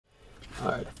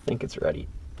All right, I think it's ready.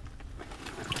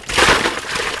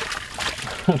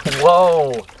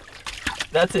 Whoa,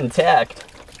 that's intact.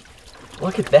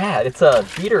 Look at that, it's a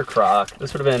beater crock.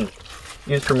 This would have been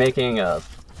used for making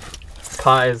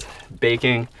pies,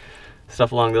 baking,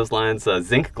 stuff along those lines,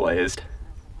 zinc glazed.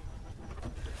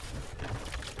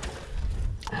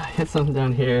 I hit something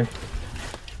down here.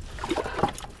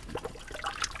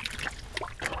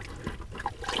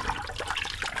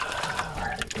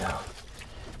 Where'd it go?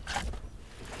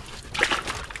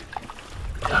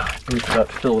 It's about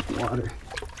to fill with water.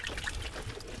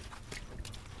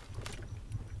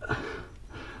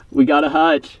 We got a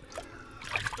hutch.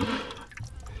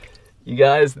 You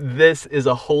guys, this is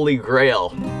a holy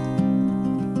grail.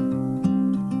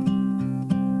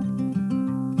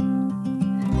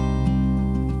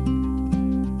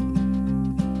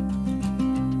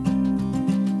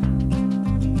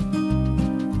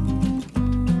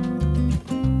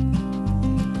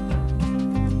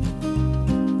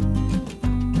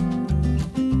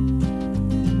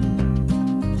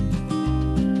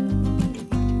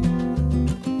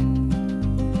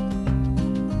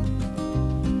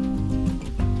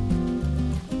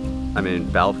 I'm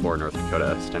in Balfour, North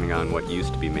Dakota, standing on what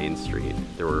used to be Main Street.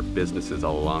 There were businesses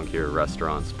all along here,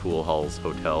 restaurants, pool halls,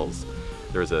 hotels.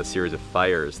 There was a series of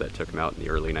fires that took them out in the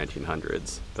early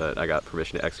 1900s, but I got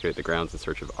permission to excavate the grounds in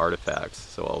search of artifacts,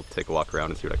 so I'll take a walk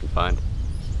around and see what I can find.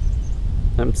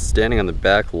 I'm standing on the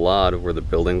back lot of where the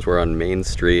buildings were on Main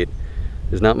Street.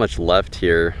 There's not much left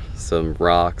here, some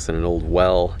rocks and an old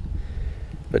well,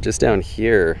 but just down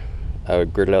here, I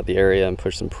would grid out the area and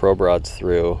push some probe rods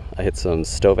through. I hit some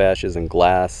stove ashes and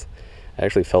glass. I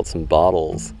actually felt some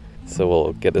bottles. So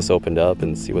we'll get this opened up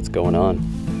and see what's going on.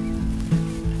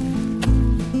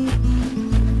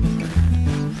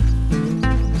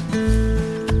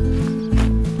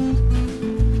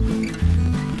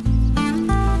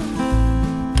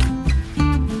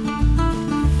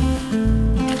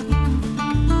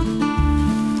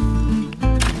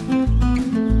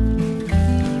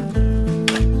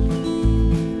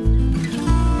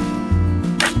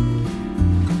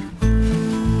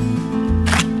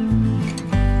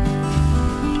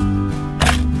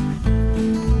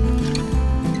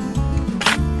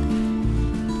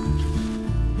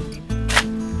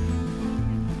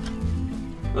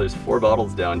 There's 4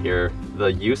 bottles down here.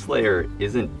 The use layer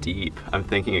isn't deep. I'm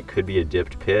thinking it could be a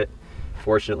dipped pit.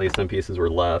 Fortunately, some pieces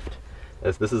were left.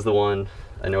 As this is the one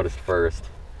I noticed first.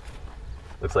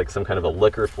 Looks like some kind of a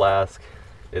liquor flask.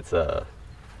 It's a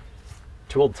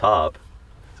tooled top,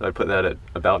 so I'd put that at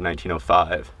about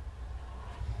 1905.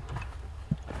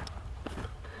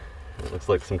 It looks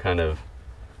like some kind of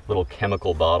little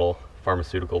chemical bottle,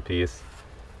 pharmaceutical piece.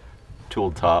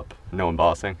 Tooled top, no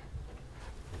embossing.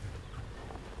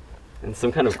 And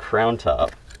some kind of crown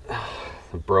top,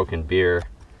 a broken beer.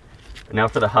 Now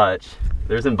for the hutch,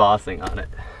 there's embossing on it.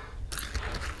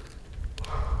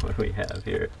 What do we have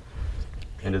here?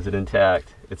 And is it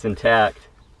intact? It's intact.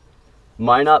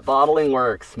 Minot Bottling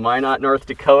Works, Minot, North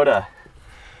Dakota.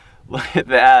 Look at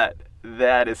that.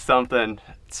 That is something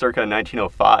circa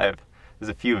 1905. There's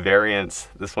a few variants.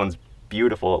 This one's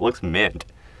beautiful. It looks mint.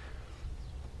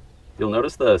 You'll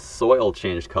notice the soil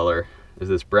changed color. There's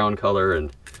this brown color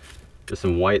and there's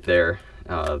some white there.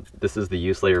 This is the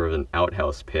use layer of an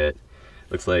outhouse pit.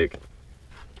 Looks like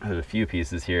I have a few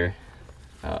pieces here.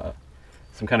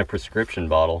 Some kind of prescription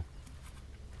bottle,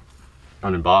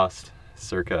 unembossed,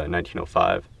 circa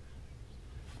 1905.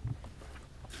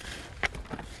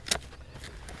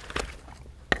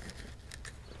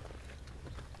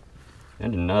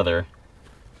 And another.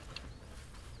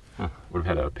 Would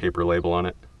have had a paper label on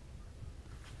it.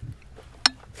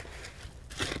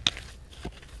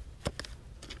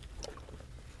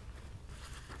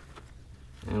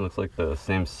 And it looks like the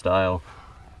same style.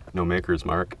 No maker's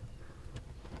mark.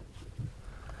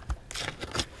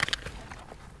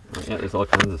 Yeah, there's all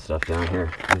kinds of stuff down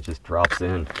here. It just drops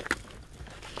in.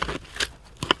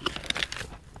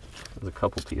 There's a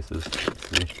couple pieces. Let's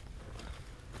see.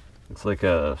 Looks like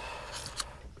an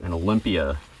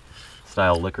Olympia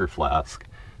style liquor flask.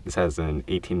 This has an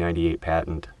 1898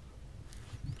 patent.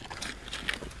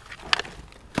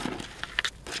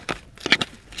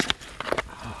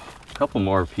 Couple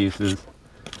more pieces.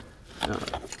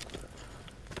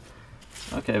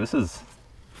 Okay, this is,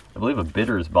 I believe, a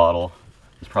bitters bottle.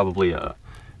 It's probably a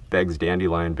Begg's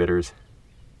Dandelion bitters.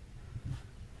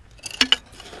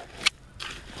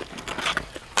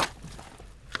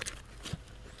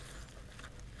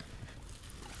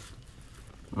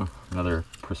 Another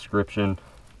prescription.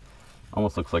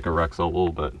 Almost looks like a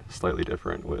Rexall, but slightly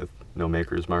different with no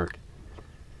maker's mark.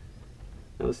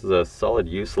 Now, this is a solid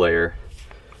use layer.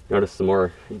 Notice some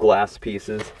more glass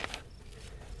pieces.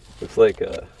 Looks like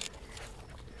a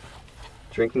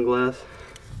drinking glass.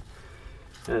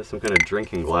 Yeah, some kind of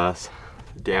drinking glass.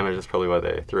 Damage is probably why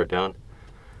they threw it down.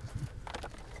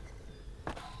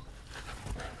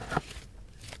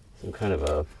 Some kind of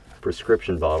a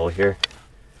prescription bottle here.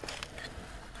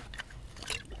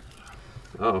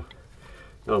 Oh,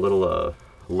 a little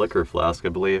liquor flask, I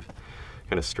believe.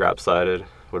 Kind of strap-sided.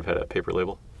 Would have had a paper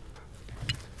label.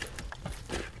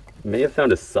 May have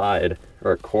found a side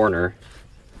or a corner.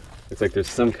 Looks like there's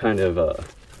some kind of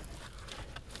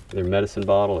either medicine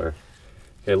bottle or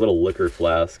a little liquor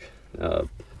flask.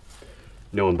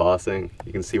 No embossing.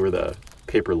 You can see where the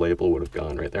paper label would have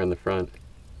gone right there in the front.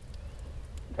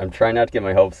 I'm trying not to get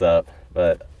my hopes up,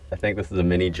 but I think this is a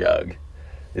mini jug.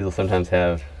 These will sometimes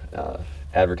have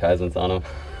advertisements on them.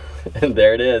 And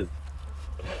there it is.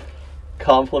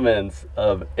 Compliments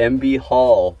of MB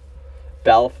Hall,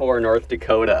 Balfour, North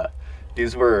Dakota.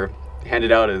 These were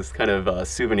handed out as kind of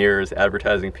souvenirs,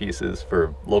 advertising pieces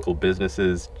for local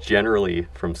businesses, generally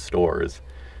from stores.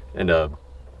 And yeah,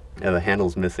 the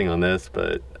handle's missing on this,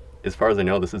 but as far as I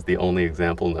know, this is the only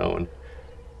example known.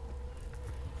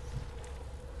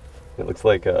 It looks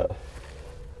like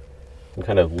some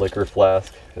kind of liquor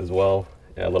flask as well.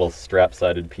 Yeah, a little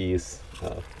strap-sided piece.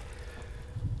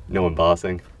 No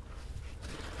embossing.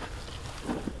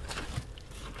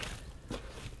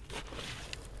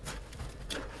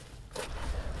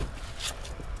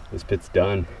 This pit's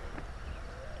done.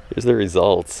 Here's the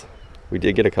results. We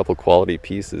did get a couple quality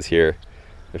pieces here.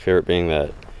 My favorite being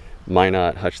that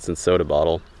Minot Hutchinson soda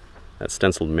bottle. That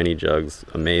stenciled mini jug's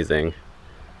amazing.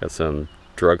 Got some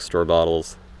drugstore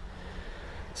bottles,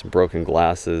 some broken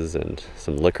glasses, and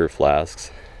some liquor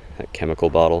flasks. That chemical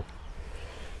bottle.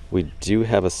 We do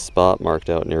have a spot marked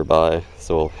out nearby,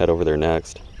 so we'll head over there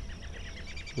next.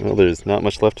 Well, there's not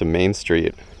much left of Main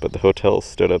Street, but the hotel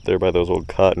stood up there by those old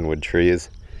cottonwood trees.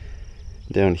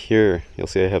 Down here, you'll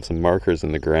see I have some markers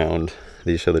in the ground.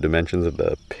 These show the dimensions of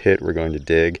the pit we're going to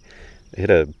dig. I hit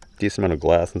a decent amount of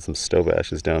glass and some stove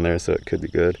ashes down there, so it could be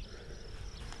good.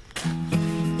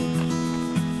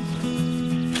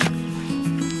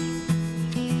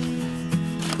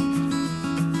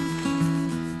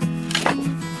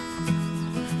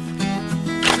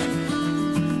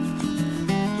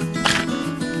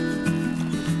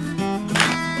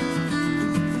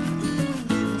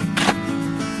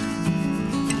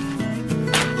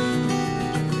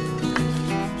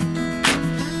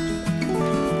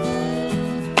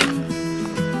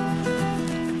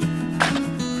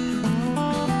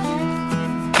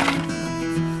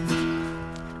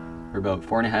 About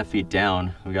 4.5 feet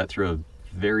down, we got through a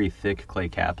very thick clay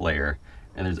cap layer,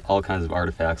 and there's all kinds of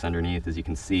artifacts underneath, as you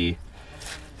can see.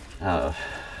 From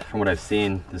what I've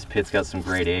seen, this pit's got some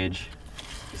great age.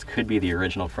 This could be the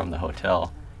original from the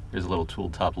hotel. Here's a little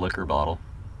tool top liquor bottle.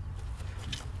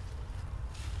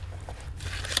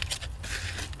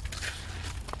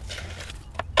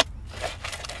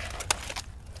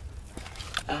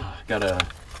 Got a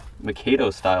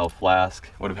Mikado style flask.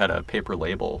 Would have had a paper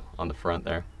label on the front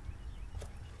there.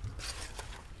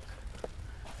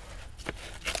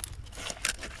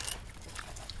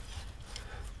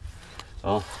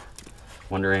 Well,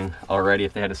 wondering already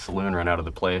if they had a saloon run out of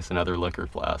the place, another liquor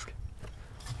flask.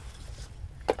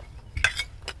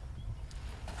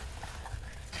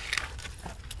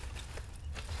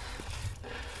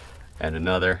 And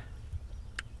another.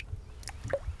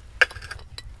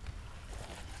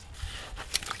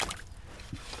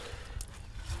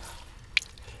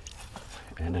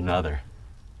 And another.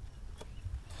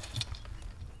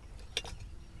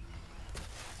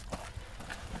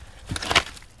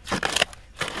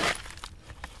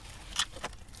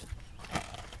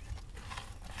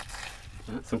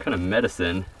 Some kind of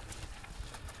medicine.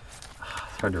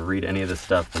 It's hard to read any of this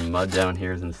stuff. The mud down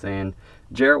here is insane.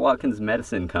 J.R. Watkins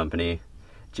Medicine Company.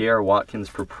 J.R. Watkins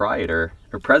proprietor,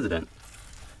 or president.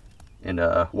 And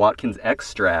Watkins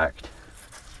Extract.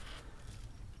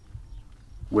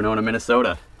 Winona,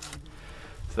 Minnesota.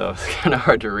 So it's kind of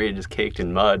hard to read, just caked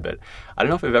in mud, but I don't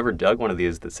know if I've ever dug one of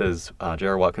these that says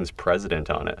J.R. Watkins President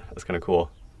on it. That's kind of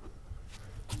cool.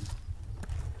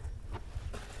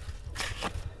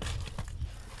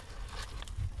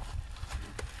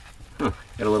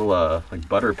 Got a little like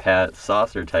butter pat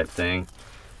saucer type thing.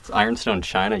 It's ironstone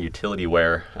china utility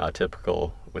ware,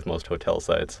 typical with most hotel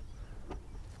sites.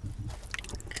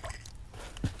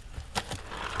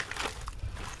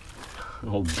 An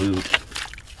old boot.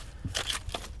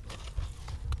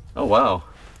 Oh wow.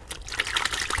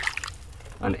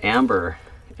 An amber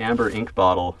ink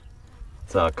bottle.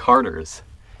 It's Carter's.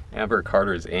 Amber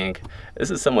Carter's ink.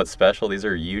 This is somewhat special. These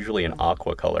are usually an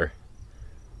aqua color.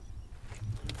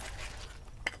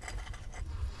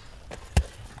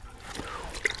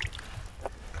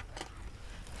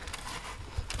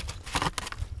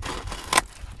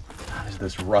 There's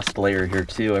this rust layer here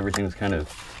too. Everything's kind of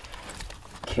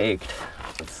caked.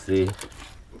 Let's see.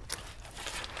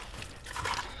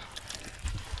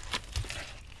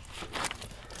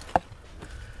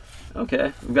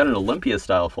 Okay, we've got an Olympia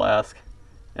style flask.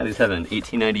 Yeah, these have an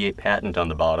 1898 patent on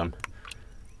the bottom.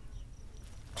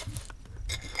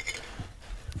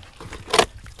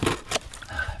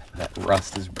 That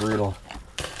rust is brutal.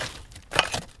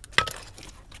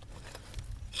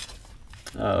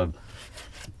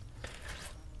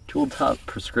 Tool top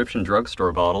prescription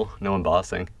drugstore bottle, no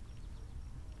embossing.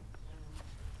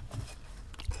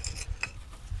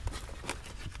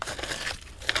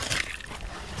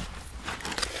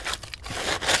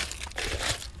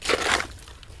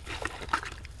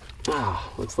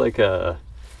 Oh, looks like a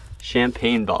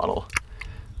champagne bottle,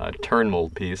 a turn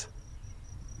mold piece.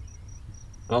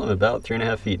 Well, I'm about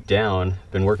 3.5 feet down,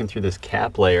 been working through this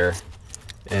cap layer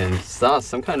and saw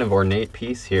some kind of ornate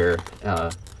piece here.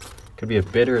 Could be a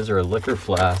bitters or a liquor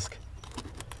flask.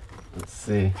 Let's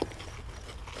see.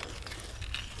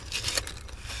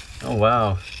 Oh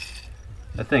wow,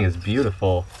 that thing is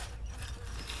beautiful.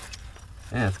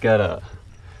 Yeah, it's got a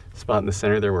spot in the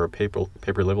center there where a paper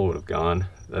label would have gone.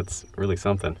 That's really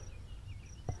something.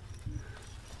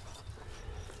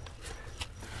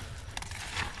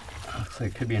 Looks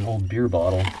like it could be an old beer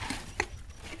bottle.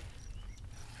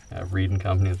 Reed &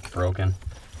 Company is broken.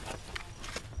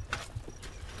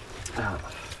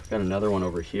 Got another one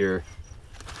over here.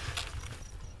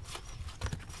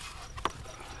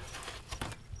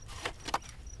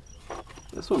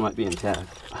 This one might be intact.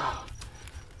 Oh,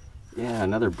 yeah,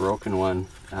 another broken one.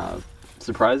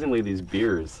 Surprisingly, these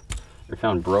beers are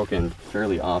found broken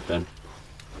fairly often.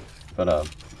 But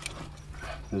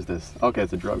there's this. Okay,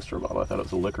 it's a drugstore bottle. I thought it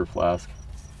was a liquor flask.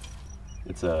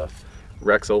 It's a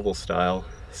Rex Oval style,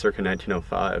 circa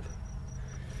 1905.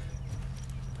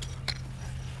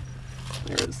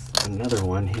 There's another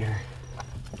one here.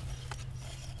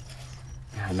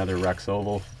 Yeah, another Rex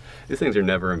Oval. These things are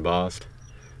never embossed,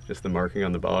 just the marking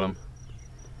on the bottom.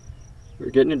 We're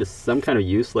getting into some kind of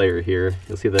use layer here.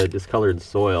 You'll see the discolored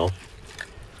soil.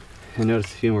 I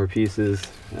noticed a few more pieces.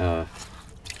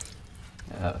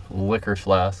 Liquor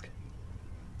flask.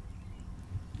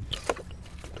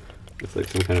 Looks like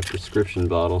some kind of prescription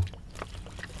bottle.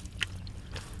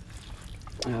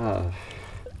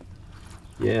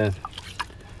 Yeah.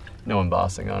 No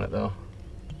embossing on it though.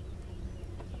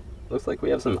 Looks like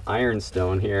we have some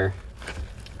ironstone here.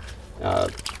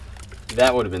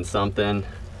 That would have been something.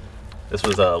 This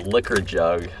was a liquor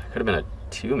jug. Could have been a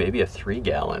 2, maybe a 3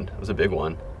 gallon. It was a big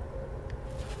one.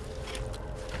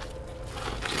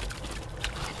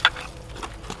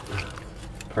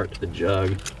 Part to the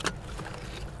jug.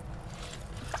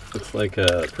 Looks like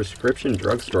a prescription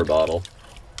drugstore bottle.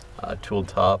 Tooled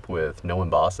top with no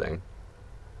embossing.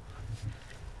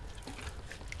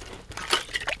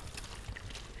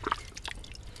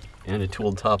 And a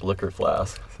tooled top liquor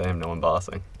flask. Same, no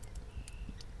embossing.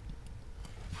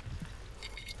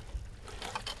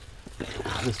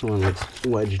 This one looks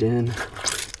wedged in.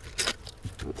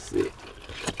 Let's see.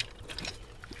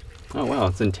 Oh wow,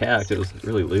 it's intact. It was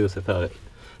really loose. I thought it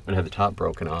would have the top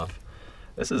broken off.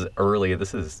 This is early.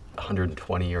 This is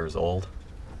 120 years old.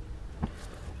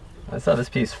 I saw this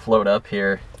piece float up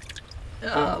here.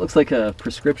 Looks like a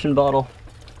prescription bottle.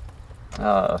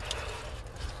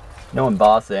 No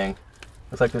embossing.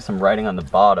 Looks like there's some writing on the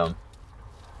bottom.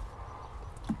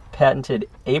 Patented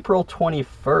April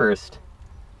 21st,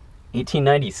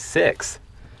 1896.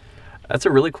 That's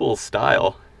a really cool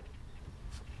style.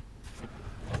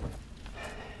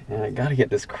 And I gotta get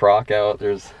this crock out.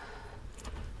 There's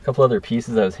a couple other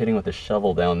pieces I was hitting with a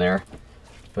shovel down there.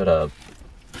 But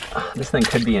this thing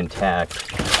could be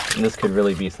intact. And this could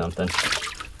really be something.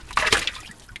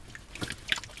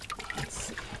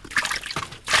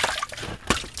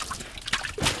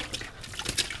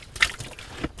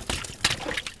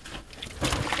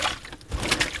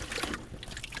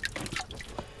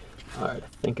 Alright, I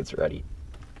think it's ready.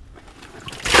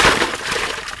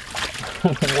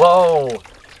 Whoa!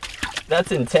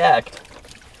 That's intact.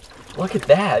 Look at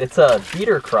that. It's a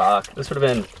beater crock. This would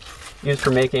have been used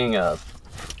for making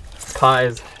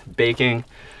pies, baking,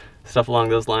 stuff along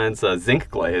those lines. Zinc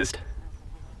glazed.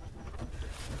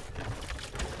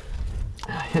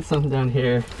 Hit something down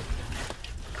here.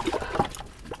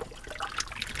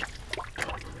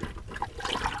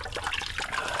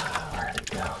 Where'd it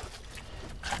go?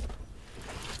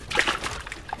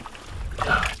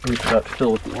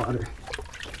 fill with water.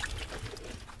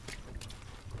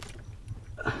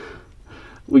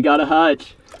 We got a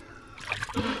hutch.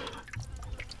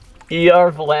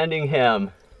 E.R.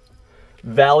 Vallandigham,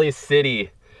 Valley City.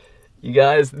 You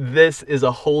guys, this is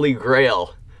a holy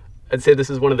grail. I'd say this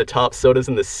is one of the top sodas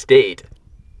in the state.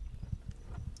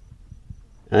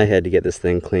 I had to get this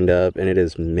thing cleaned up, and it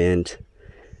is mint.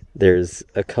 There's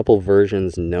a couple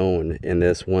versions known in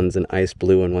this. One's an ice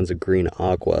blue and one's a green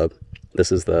aqua. This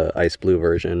is the ice blue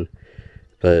version,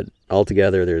 but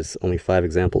altogether there's only 5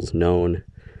 examples known.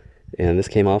 And this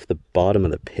came off the bottom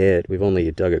of the pit. We've only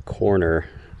dug a corner.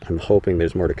 I'm hoping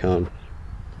there's more to come.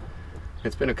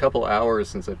 It's been a couple hours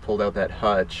since I pulled out that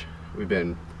hutch. We've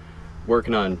been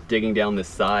working on digging down this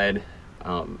side.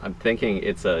 I'm thinking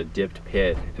it's a dipped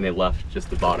pit and they left just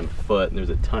the bottom foot, and there's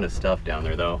a ton of stuff down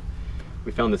there though.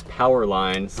 We found this power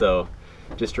line, so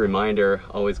just a reminder,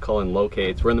 always call in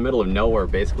locates. We're in the middle of nowhere,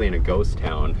 basically in a ghost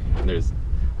town, and there's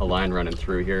a line running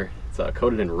through here. It's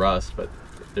coated in rust, but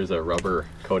there's a rubber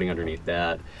coating underneath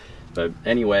that. But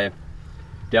anyway,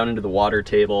 down into the water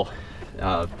table.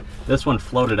 This one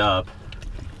floated up.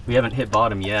 We haven't hit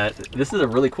bottom yet. This is a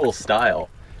really cool style.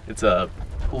 It's a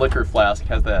liquor flask,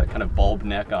 has that kind of bulb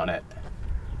neck on it.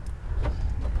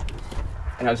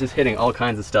 And I was just hitting all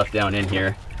kinds of stuff down in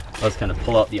here. Let's kind of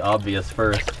pull out the obvious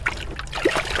first.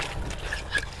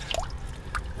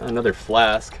 Another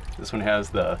flask. This one has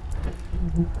the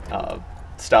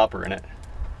stopper in it.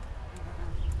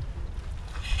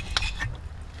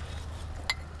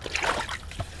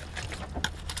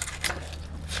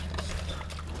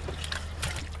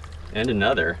 And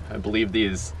another. I believe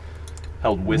these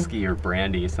held whiskey or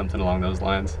brandy, something along those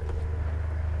lines.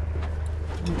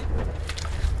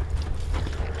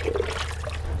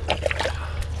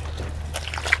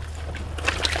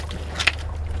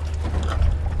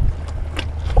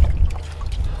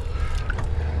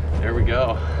 There we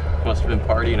go. Must have been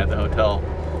partying at the hotel.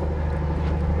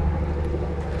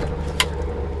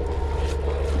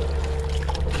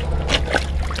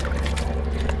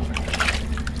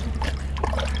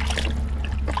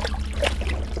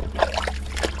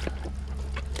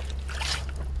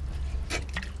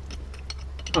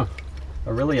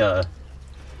 A really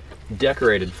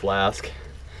decorated flask.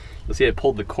 You'll see I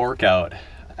pulled the cork out.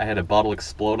 I had a bottle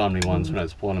explode on me once when I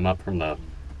was pulling them up from the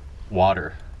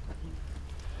water.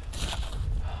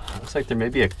 Looks like there may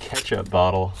be a ketchup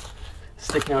bottle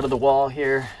sticking out of the wall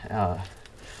here. I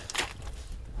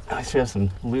actually have some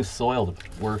loose soil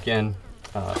to work in.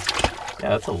 Yeah,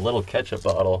 that's a little ketchup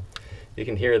bottle. You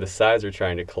can hear the sides are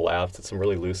trying to collapse. It's some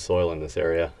really loose soil in this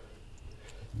area.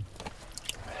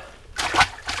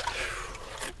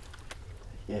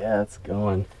 Yeah, it's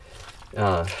going.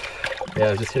 Yeah,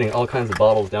 just hitting all kinds of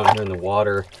bottles down here in the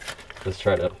water. Let's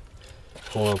try to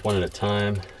pull them up one at a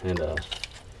time and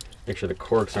make sure the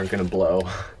corks aren't going to blow.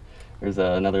 There's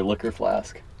another liquor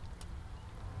flask.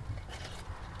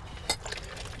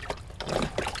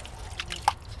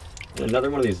 And another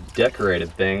one of these decorated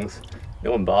things.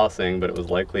 No embossing, but it was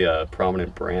likely a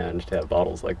prominent brand to have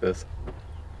bottles like this.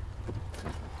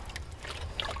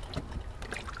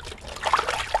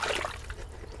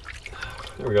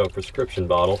 There we go, prescription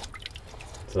bottle.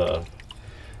 It's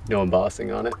no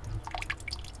embossing on it.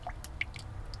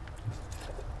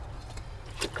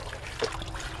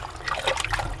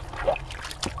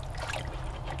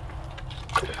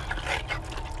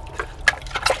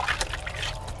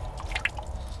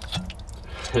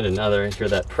 And another, hear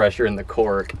that pressure in the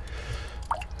cork.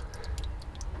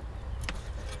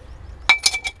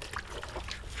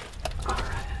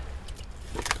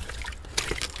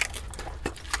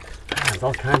 There's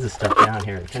all kinds of stuff down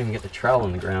here. I can't even get the trowel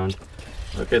on the ground.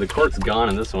 Okay, the cork's gone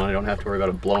in this one. I don't have to worry about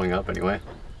it blowing up anyway.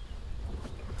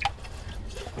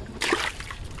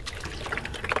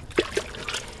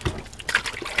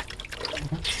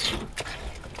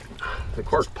 The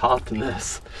cork popped in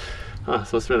this.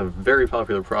 So it's been a very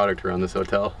popular product around this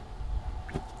hotel.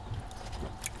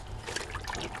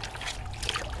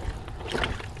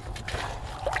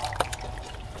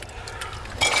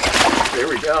 There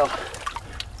we go.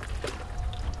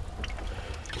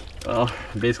 Well,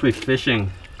 basically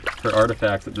fishing for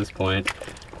artifacts at this point.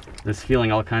 Just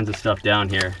feeling all kinds of stuff down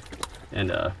here,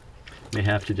 and may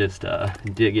have to just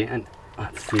dig in.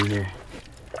 Let's see here.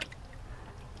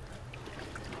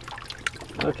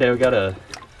 Okay, we got a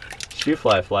shoe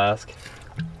fly flask.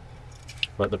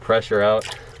 Let the pressure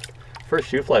out. First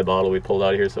shoe fly bottle we pulled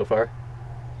out of here so far.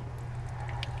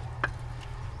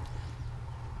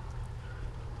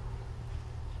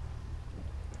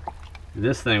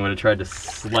 This thing would have tried to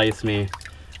slice me.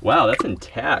 Wow, that's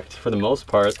intact for the most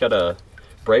part. It's got a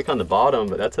break on the bottom,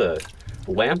 but that's a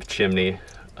lamp chimney.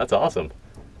 That's awesome.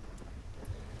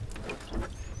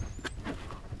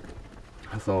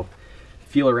 So I'll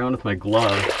feel around with my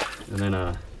glove and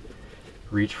then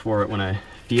reach for it when I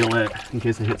feel it in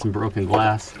case I hit some broken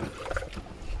glass.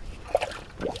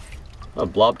 A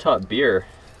blob top beer.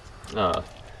 No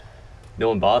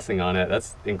embossing on it.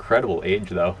 That's incredible age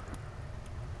though.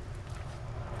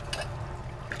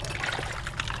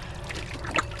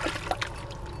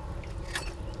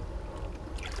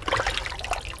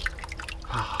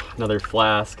 Another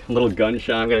flask, a little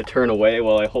gunshot. I'm gonna turn away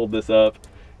while I hold this up.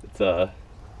 It's the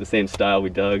same style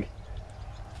we dug.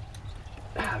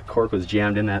 Cork was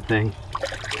jammed in that thing.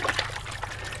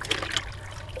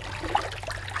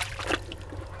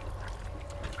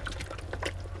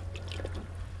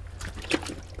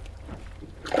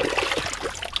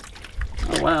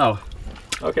 Oh wow.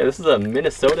 Okay, this is a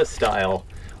Minnesota style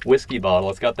whiskey bottle.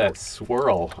 It's got that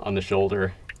swirl on the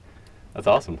shoulder. That's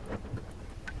awesome.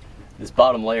 This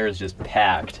bottom layer is just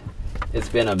packed. It's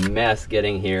been a mess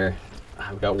getting here.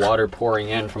 I've got water pouring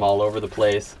in from all over the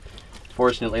place.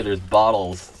 Fortunately, there's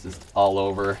bottles just all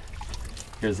over.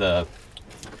 Here's a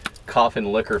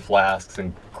coffin liquor flasks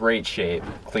in great shape,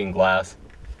 clean glass.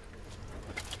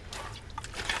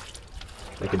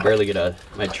 I could barely get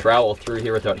my trowel through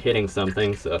here without hitting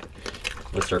something, so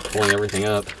let's start pulling everything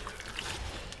up.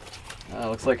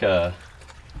 Looks like a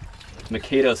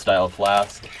Mikado style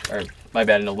flask, or my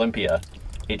bad, an Olympia,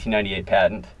 1898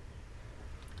 patent.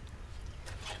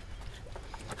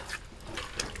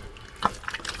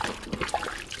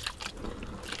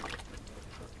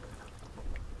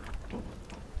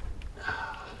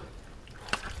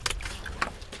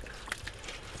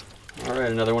 All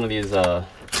right, another one of these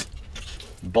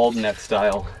bulb neck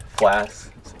style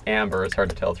flasks. It's amber, it's hard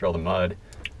to tell through all the mud.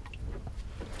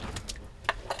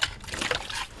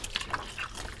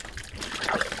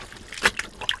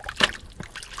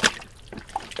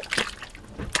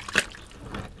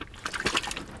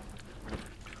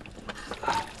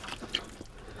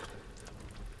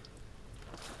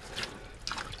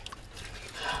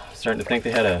 Starting to think they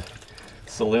had a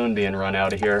saloon being run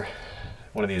out of here.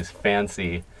 One of these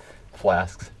fancy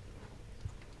flasks.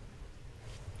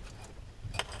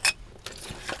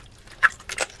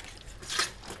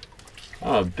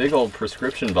 Oh, a big old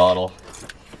prescription bottle.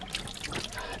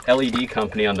 LED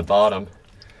company on the bottom.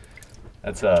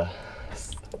 That's a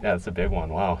big one,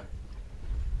 wow.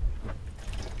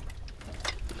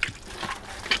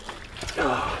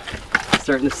 Oh,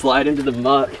 starting to slide into the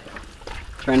muck.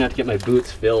 Trying not to get my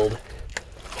boots filled.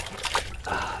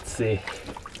 Let's see.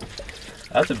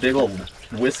 That's a big old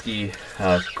whiskey,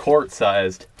 quart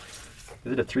sized.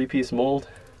 Is it a 3-piece mold?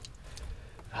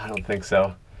 I don't think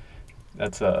so.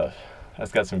 That's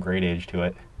got some great age to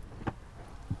it.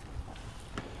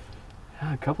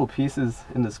 A couple pieces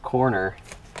in this corner.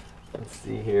 Let's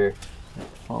see here.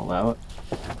 Fall out.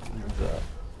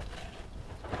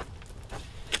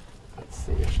 Let's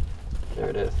see. There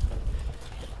it is.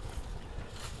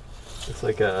 It's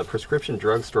like a prescription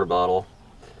drugstore bottle.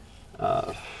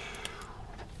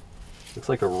 Looks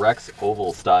like a Rex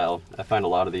oval style. I find a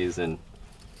lot of these in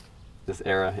this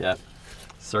era, yeah.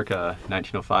 Circa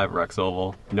 1905 Rex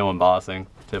oval, no embossing,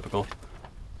 typical.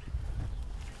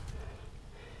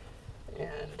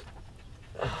 And,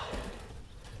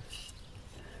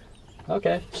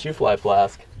 okay, shoe fly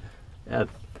flask. Yeah,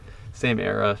 same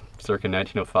era, circa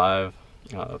 1905,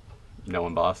 no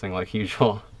embossing like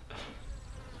usual.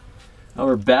 Oh,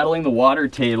 we're battling the water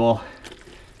table,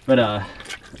 but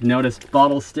noticed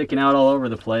bottles sticking out all over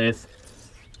the place.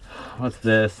 What's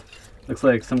this? Looks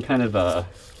like some kind of a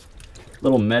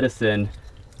little medicine.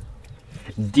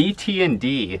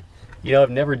 DT&D. You know, I've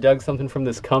never dug something from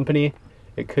this company.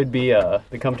 It could be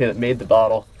the company that made the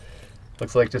bottle.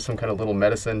 Looks like just some kind of little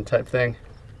medicine type thing.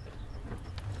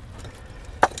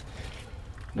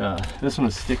 This one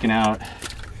was sticking out.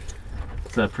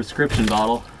 It's a prescription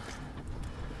bottle.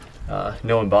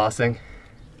 No embossing.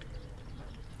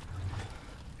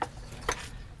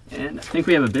 And I think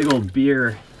we have a big old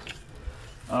beer.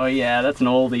 Oh yeah, that's an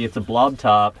oldie. It's a blob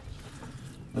top.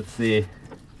 Let's see.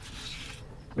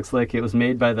 Looks like it was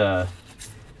made by the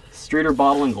Streeter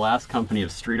Bottle and Glass Company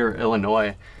of Streeter,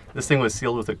 Illinois. This thing was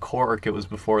sealed with a cork. It was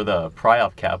before the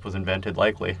pry-off cap was invented,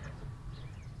 likely.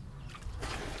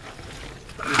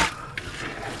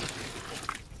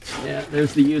 Yeah,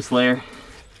 there's the use layer.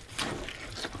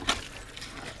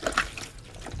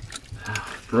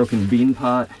 Broken bean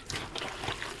pot.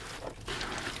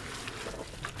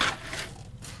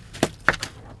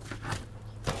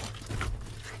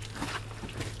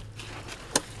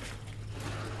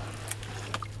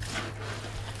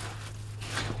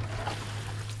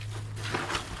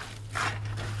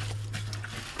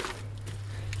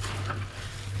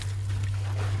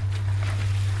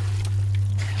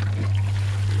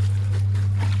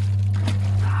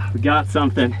 We got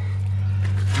something.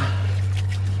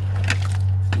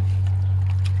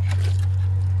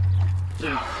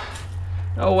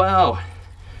 Oh wow.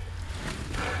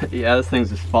 Yeah, this thing's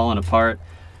just falling apart.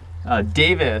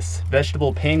 Davis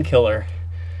vegetable painkiller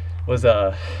was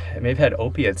it may have had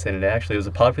opiates in it actually. It was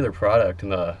a popular product in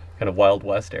the kind of Wild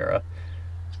West era.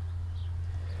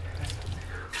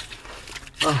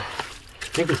 I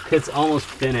think this pit's almost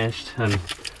finished. I'm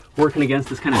working against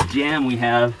this kind of jam we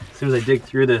have. As soon as I dig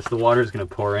through this, the water's gonna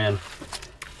pour in.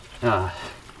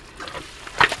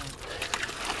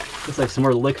 Looks like some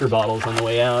more liquor bottles on the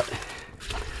way out.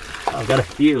 I've got a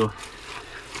few.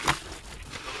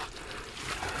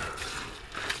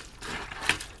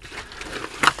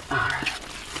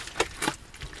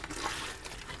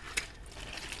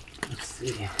 Let's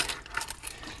see.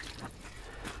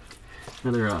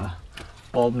 Another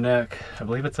bulb neck. I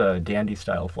believe it's a dandy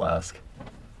style flask.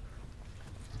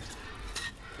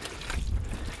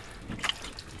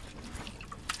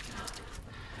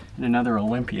 And another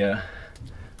Olympia.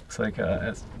 Looks like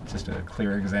it's just a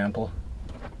clear example.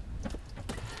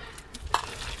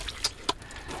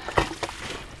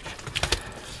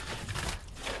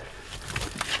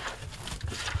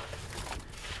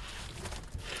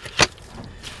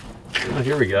 Oh,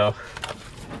 here we go.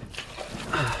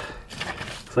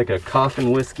 Looks like a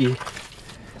coffin whiskey.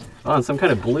 Oh, and some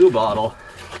kind of blue bottle.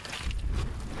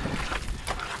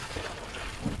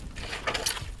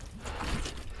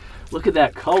 Look at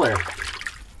that color.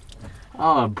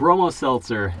 Oh, Bromo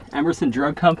Seltzer, Emerson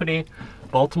Drug Company,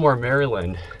 Baltimore,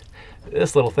 Maryland.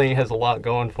 This little thing has a lot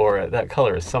going for it. That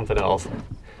color is something else.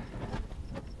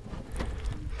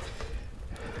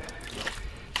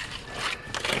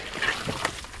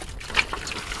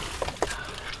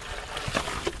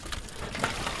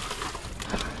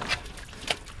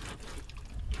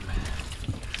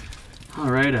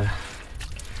 All right, a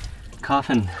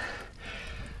coffin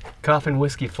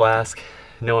whiskey flask,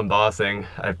 no embossing.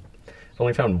 I've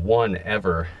only found one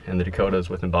ever in the Dakotas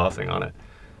with embossing on it.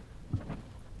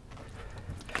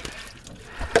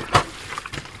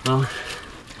 Well,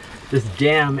 this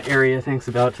jam area I think's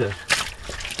about to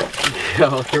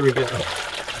go. Here we go.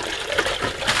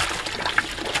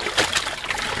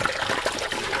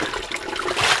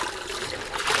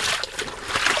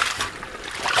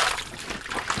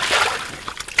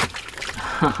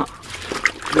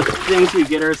 The things we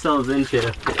get ourselves into.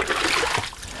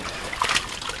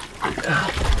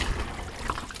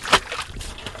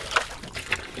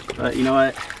 But you know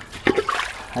what?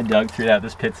 I dug through that.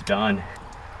 This pit's done.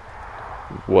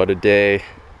 What a day.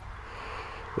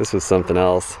 This was something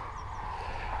else.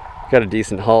 Got a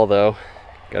decent haul though.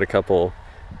 Got a couple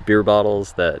beer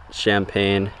bottles, that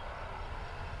champagne,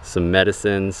 some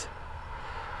medicines,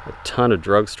 a ton of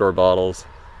drugstore bottles.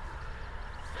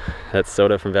 That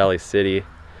soda from Valley City,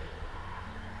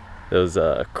 those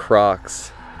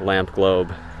Crocs, lamp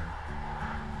globe,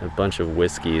 a bunch of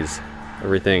whiskeys.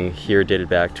 Everything here dated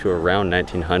back to around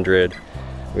 1900.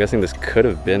 I'm guessing this could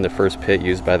have been the first pit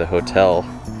used by the hotel.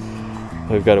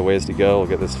 We've got a ways to go. We'll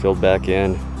get this filled back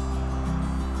in.